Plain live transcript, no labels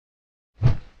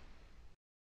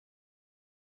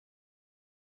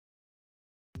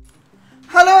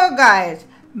Hello guys,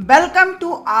 welcome to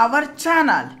our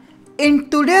channel. In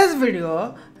today's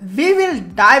video, we will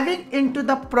diving into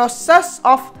the process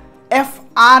of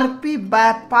FRP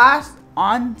bypass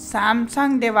on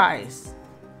Samsung device.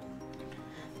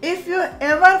 If you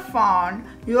ever found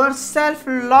yourself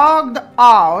logged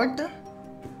out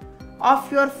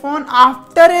of your phone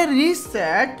after a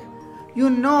reset, you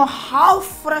know how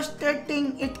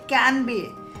frustrating it can be.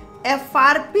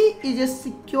 FRP is a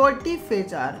security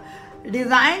feature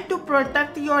designed to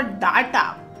protect your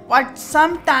data, but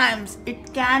sometimes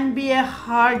it can be a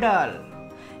hurdle.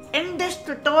 In this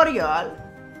tutorial,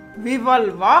 we will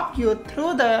walk you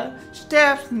through the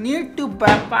steps needed to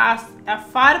bypass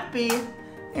FRP,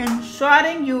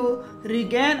 ensuring you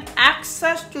regain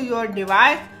access to your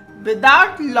device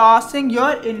without losing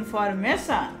your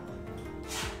information.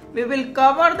 We will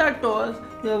cover the tools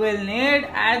you will need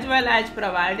as well as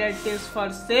provided tips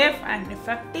for safe and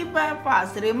effective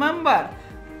bypass. Remember,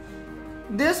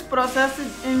 this process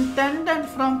is intended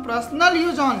from personal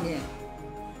use only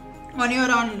on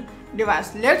your own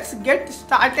device. Let's get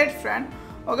started, friend.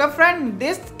 Okay friend,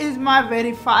 this is my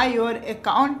verify your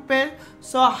account page.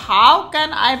 So how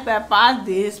can I bypass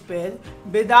this page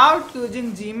without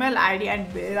using Gmail ID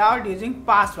and without using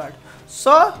password?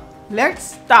 So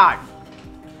let's start.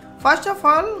 First of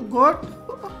all,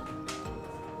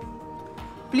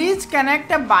 please connect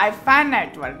a Wi-Fi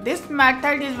network. This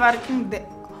method is working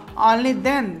only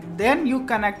then you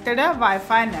connected a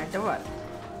Wi-Fi network.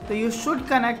 So you should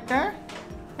connect a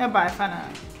Wi-Fi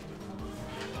network.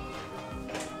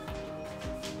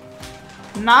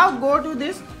 Now go to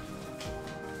this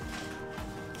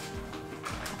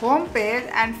home page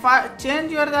and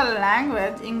change your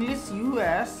language English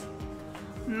US.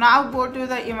 Now go to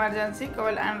the emergency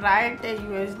call and write a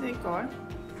USD code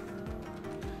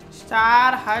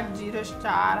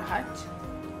 *H0*H.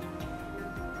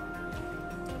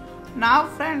 Now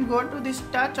friend, go to this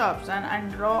touch option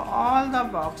and draw all the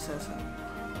boxes.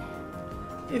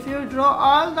 If you draw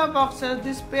all the boxes,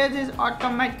 this page is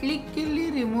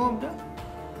automatically removed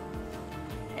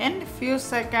in few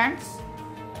seconds.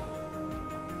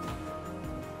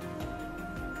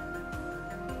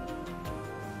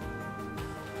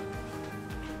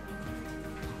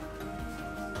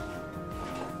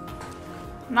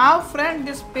 Now friend,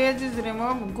 this page is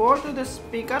removed. Go to the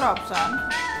speaker option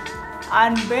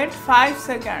and wait 5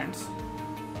 seconds.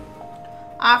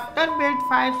 After wait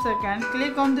 5 seconds,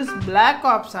 click on this black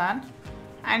option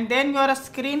and then your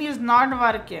screen is not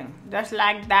working, just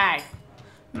like that.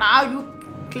 Now you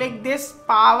click this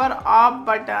power off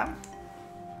button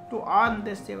to on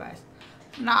this device.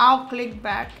 Now click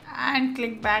back and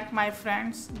click back, my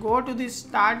friends. Go to the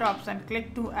start option,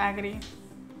 click to agree.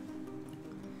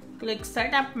 Click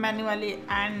setup manually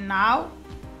and now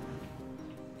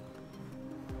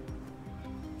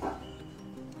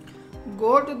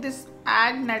go to this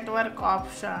add network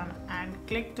option and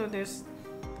click to this.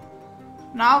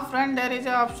 Now friend, there is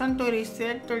an option to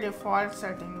reset to default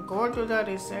setting. Go to the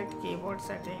reset keyboard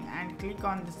setting and click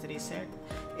on this reset.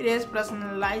 Erase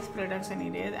personalized production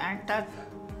erase and touch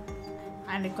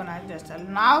and recognize gesture.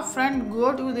 Now friend,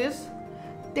 go to this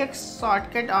text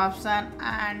shortcut option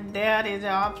and there is an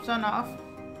option of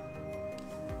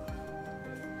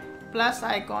plus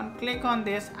icon. Click on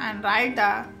this and write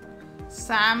a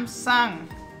Samsung.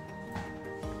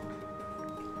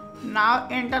 Now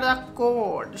enter the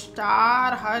code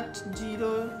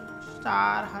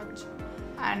 *H0*H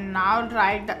and now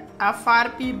write the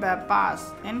FRP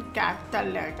bypass in capital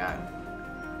letter.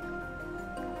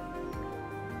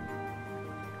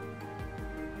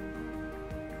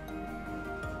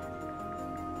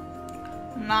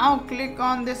 Now click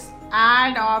on this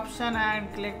add option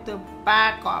and click the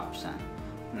back option.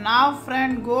 Now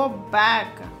friend, go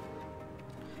back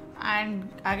and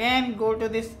again go to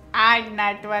this add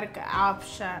network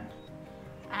option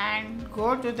and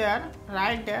go to there,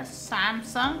 write there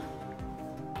Samsung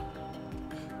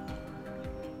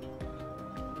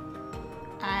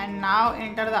and now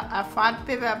enter the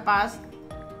FRP bypass.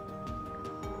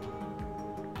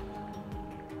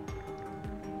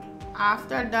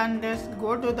 After done this,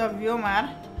 go to the viewer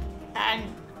and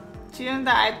change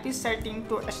the IP setting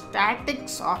to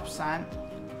statics option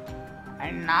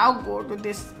and now go to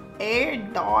this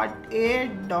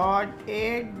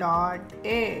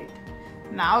A.8.8.8.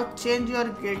 Now change your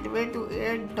gateway to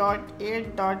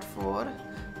 8.8.4.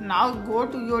 Now go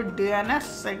to your DNS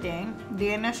setting,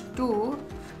 DNS to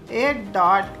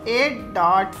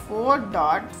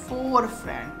 8.8.4.4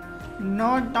 friend.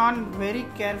 Note down very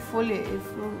carefully,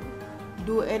 if you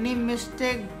do any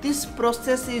mistake, this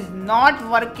process is not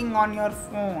working on your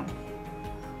phone.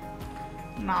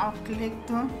 Now click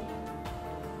to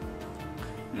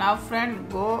Now friend,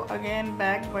 go again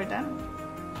back button.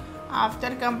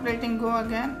 After completing, go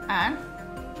again, and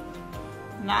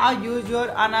now use your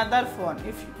another phone.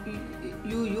 If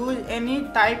you use any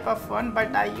type of phone,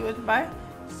 but I use my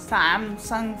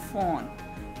Samsung phone.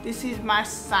 This is my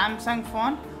Samsung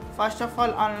phone. First of all,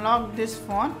 unlock this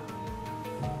phone,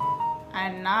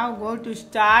 and now go to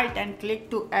start and click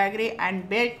to agree and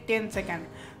wait 10 seconds.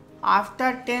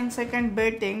 After 10 second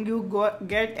waiting, you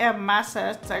get a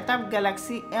message, set up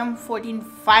Galaxy M14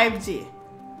 5G.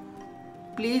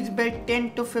 Please wait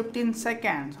 10 to 15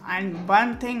 seconds. And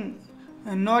one thing,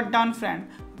 note down friend,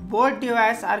 both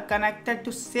devices are connected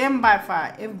to same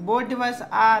Wi-Fi. If both devices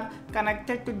are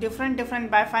connected to different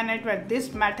Wi-Fi network,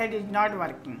 this method is not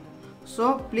working.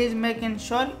 So please make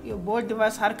sure your both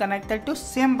devices are connected to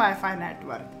same Wi-Fi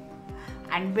network,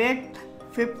 and wait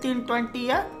 15, 20,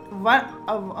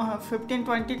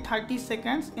 30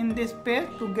 seconds in this page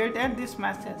to get this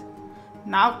message.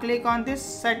 Now click on this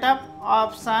setup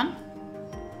option,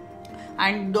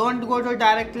 and don't go to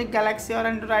directly Galaxy or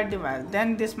Android device,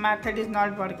 then this method is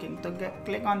not working. So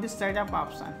click on this setup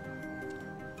option.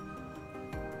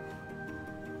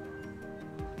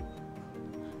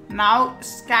 Now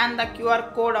scan the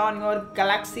QR code on your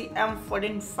Galaxy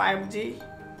M14 5G.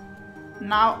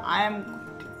 Now I am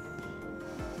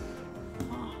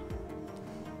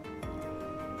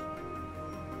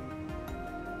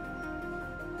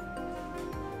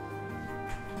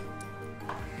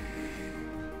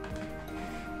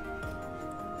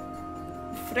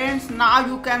friends, now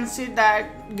you can see that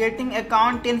getting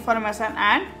account information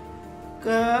and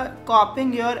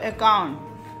copying your account.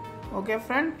 Okay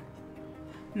friend,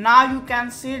 now you can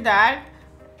see that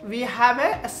we have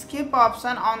a skip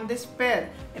option on this page.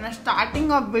 In the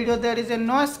starting of video there is a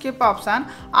no skip option.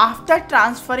 After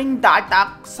transferring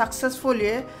data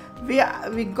successfully,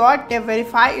 we got a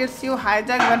verify it's you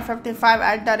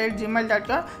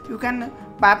hijack155@gmail.com. You can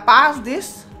bypass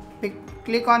this.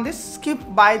 Click on this skip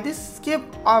by this skip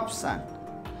option.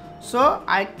 So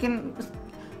I can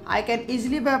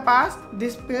easily bypass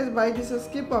this page by this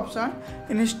skip option.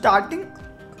 In starting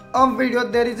of video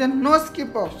there is a no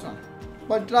skip option,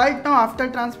 but right now after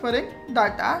transferring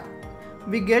data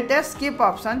we get a skip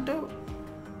option too.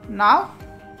 Now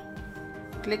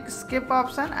click skip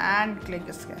option and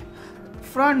click skip.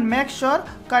 Friend, make sure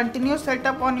continue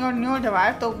setup on your new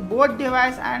device, so both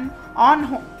device and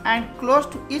on and close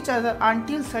to each other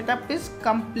until setup is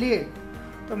complete.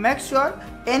 So make sure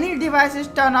any device is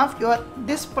turned off,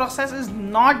 this process is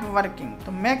not working.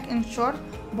 So make sure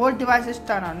both devices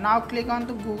turn on. Now click on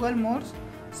to Google More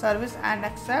service and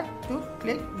accept to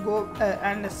click go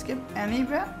and skip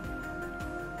anywhere.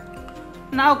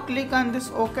 Now click on this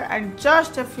OK, and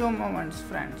just a few moments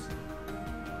friends.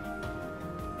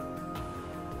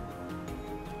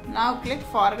 Now click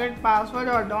forget password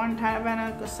or don't have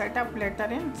an setup later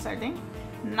in setting.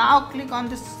 Now click on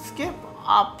this skip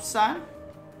option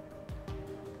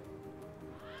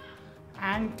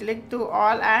and click to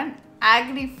all and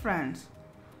agree friends.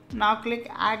 Now click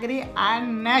agree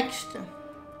and next.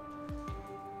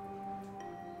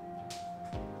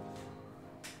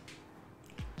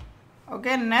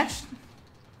 Okay, next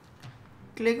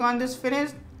click on this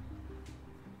finish.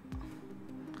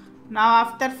 Now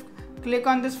after click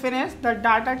on this finish, the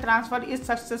data transfer is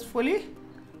successfully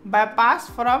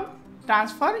bypassed from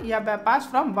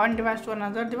one device to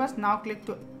another device. Now click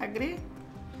to agree,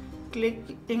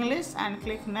 click English and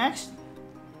click next,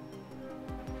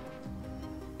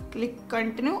 click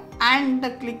continue and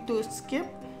click to skip.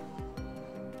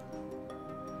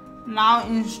 Now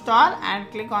install and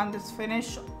click on this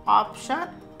finish option.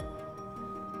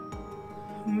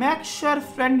 Make sure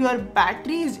friend your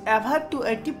battery is above to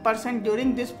 80%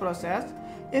 during this process.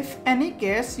 If any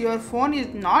case your phone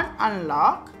is not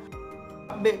unlocked,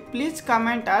 please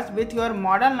comment us with your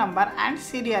model number and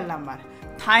serial number.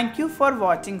 Thank you for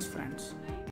watching friends.